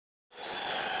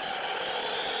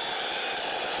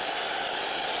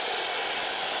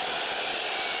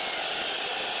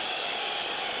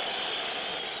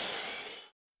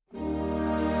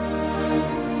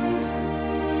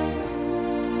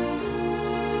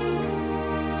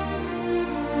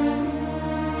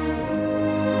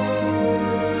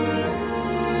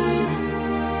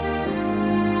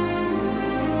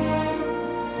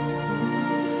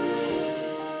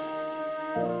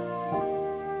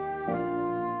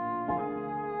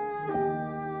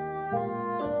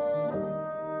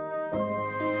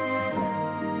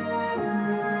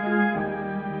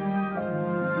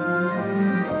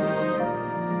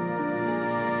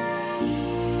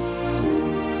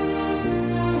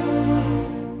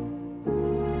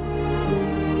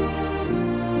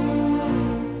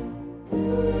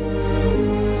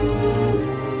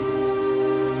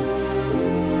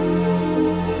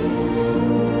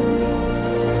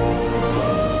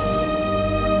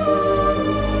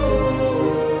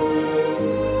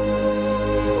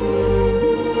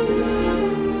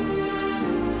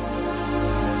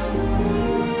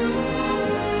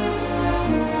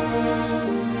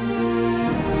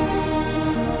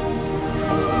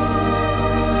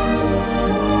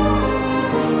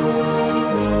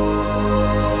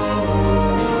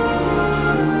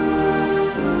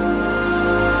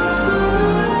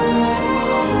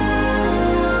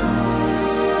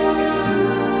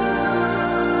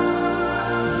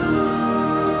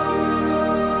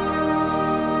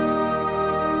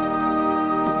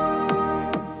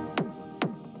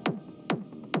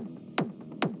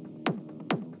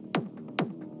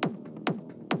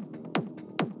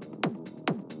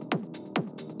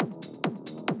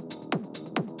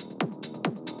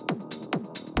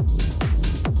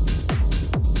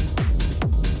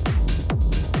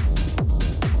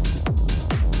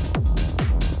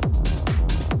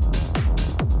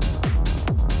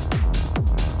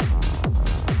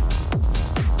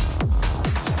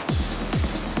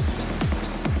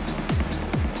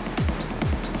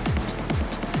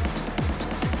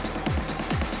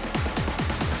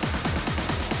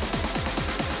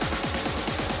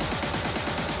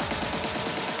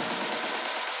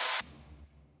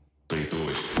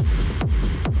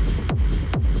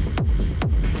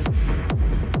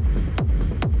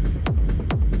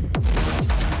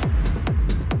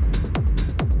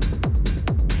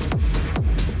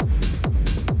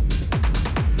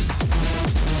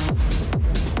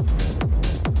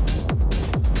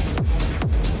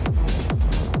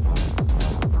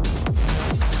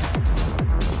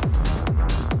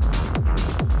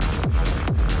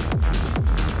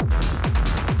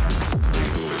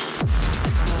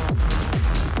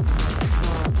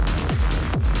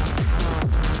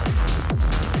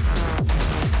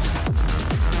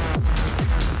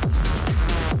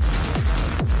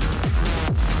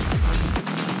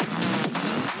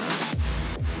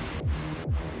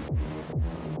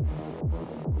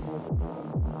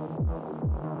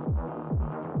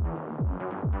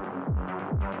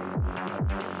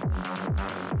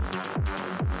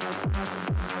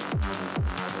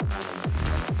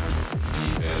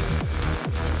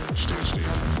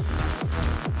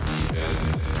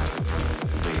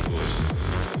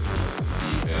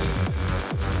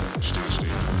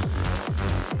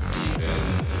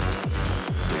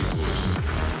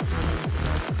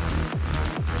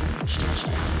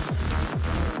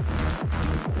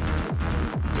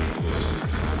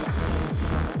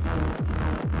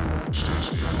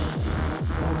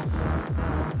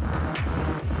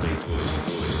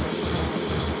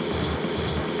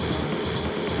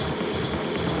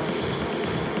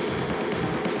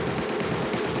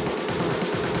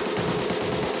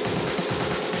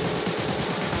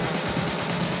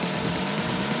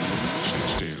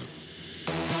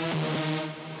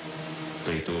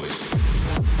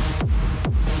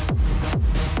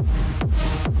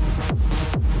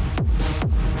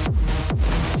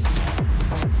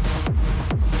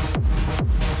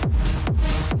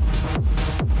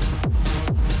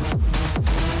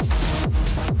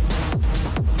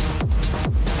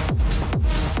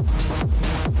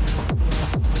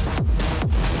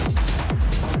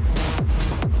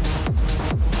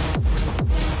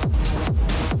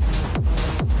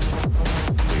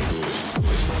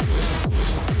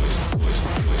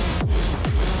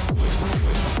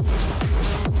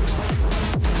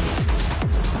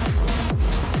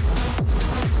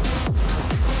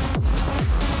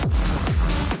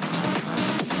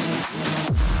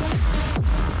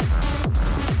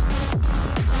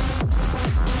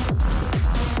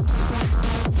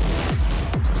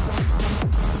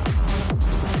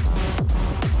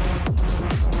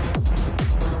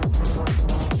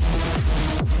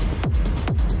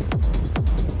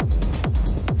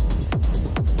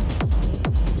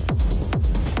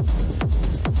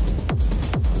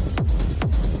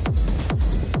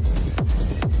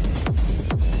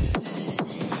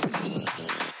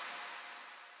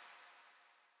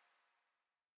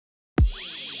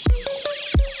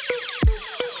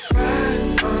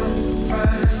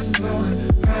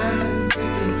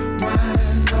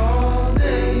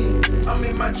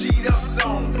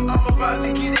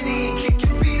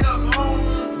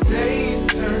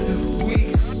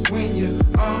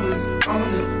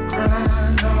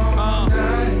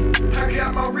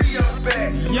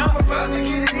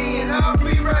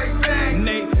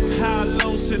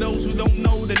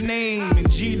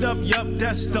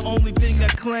That's the only thing I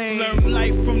claim. Learn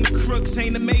life from the crooks,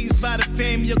 ain't amazed by the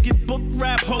fame. You'll get book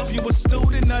rap, hope you a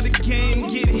student of the game.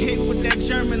 Get hit with that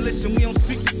German, listen, we don't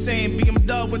speak the same.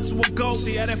 BMW into a ghost,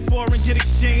 see how that foreign get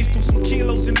exchanged. Threw some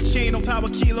kilos in the chain of how a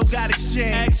kilo got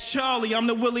exchanged. Ask Charlie, I'm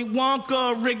the Willy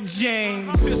Wonka, Rick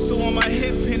James. Pistol on my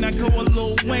hip and I go a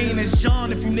Lil Wayne. As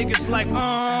John, if you niggas like,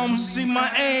 see my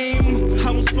aim.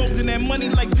 I was folding that money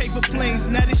like paper planes.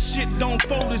 Now this shit don't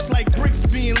fold, it's like bricks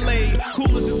being laid.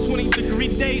 Cool as a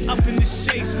 20-degree day up in the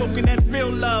shade, smoking that real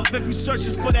love if you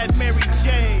searching for that Mary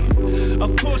J.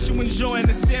 Of course you enjoying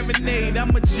the serenade.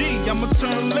 I'm a G, I'ma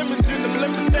turn lemons into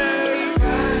lemonade.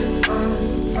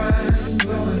 Fine,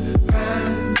 blowing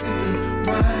fine, sipping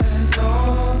wine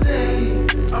all day.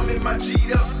 I'm in my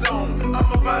G'd up zone,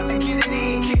 I'm about to get it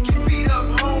in, kick your feet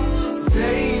up home.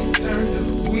 Days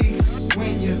turn to weeks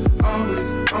when you're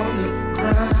always on the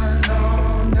grind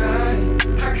all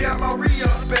night. I got my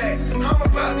re-up back, I'm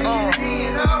about to get it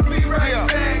in, I'll be right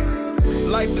back.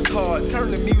 Life is hard,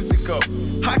 turn the music up.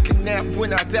 I can nap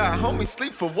when I die, homie,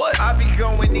 sleep for what? I be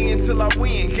going in till I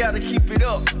win, gotta keep it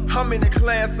up. I'm in a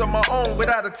class of my own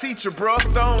without a teacher, bro.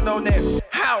 Thrown on that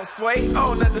house, wait, I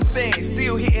don't understand.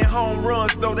 Still hitting home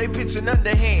runs, though they pitching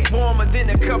underhand. Warmer than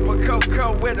a cup of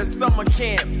cocoa at a summer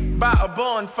camp. By a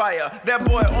bonfire, that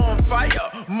boy on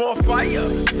fire, more fire.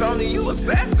 Tony, you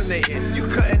assassinating, you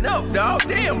cutting up, dog.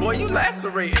 Damn, boy, you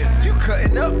lacerating. You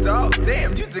cutting up, dog.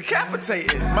 Damn, you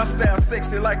decapitating. My style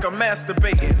sexy like I'm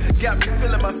masturbating. Got me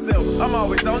feeling myself, I'm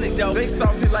always on it, though. They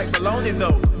salty like bologna,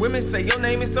 though. Women say your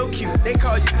name is so cute, they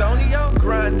call you Thonio.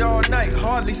 Grind all night,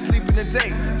 hardly sleep in the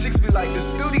day. Chicks be like the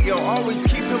studio, always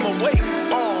keep him awake.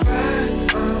 Fine,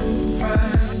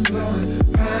 blowing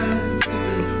fine,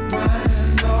 sipping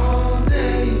wine all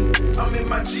day. I'm in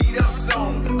my G'd up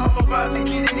zone, I'm about to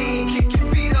get it in, kick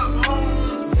your feet up home.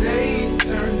 Days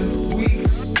turn to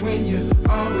weeks when you're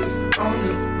always on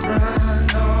the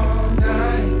grind all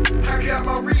night. I got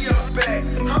my re-up back,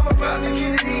 I'm about to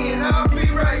get it in, I'll be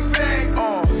right back.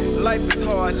 Life is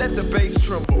hard, let the bass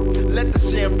tremble. Let the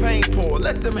champagne pour,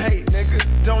 let them hate,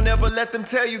 nigga. Don't ever let them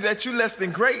tell you that you less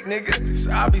than great, nigga.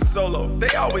 So I be solo, they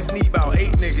always need about 8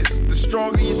 niggas. The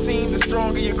stronger your team, the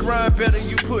stronger your grind, better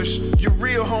you push. Your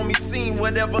real homie seen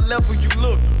whatever level you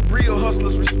look. Real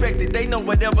hustlers respected, they know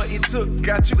whatever it took.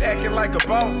 Got you acting like a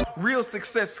boss, real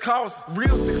success costs.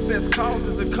 Real success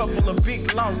causes a couple of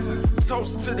big losses.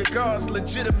 Toast to the gods,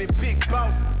 legitimate big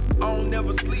bosses. I don't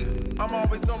never sleep, I'm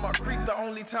always on my creep. The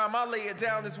only time I lay it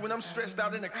down is when I'm stretched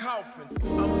out in a coffin.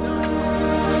 I'm done.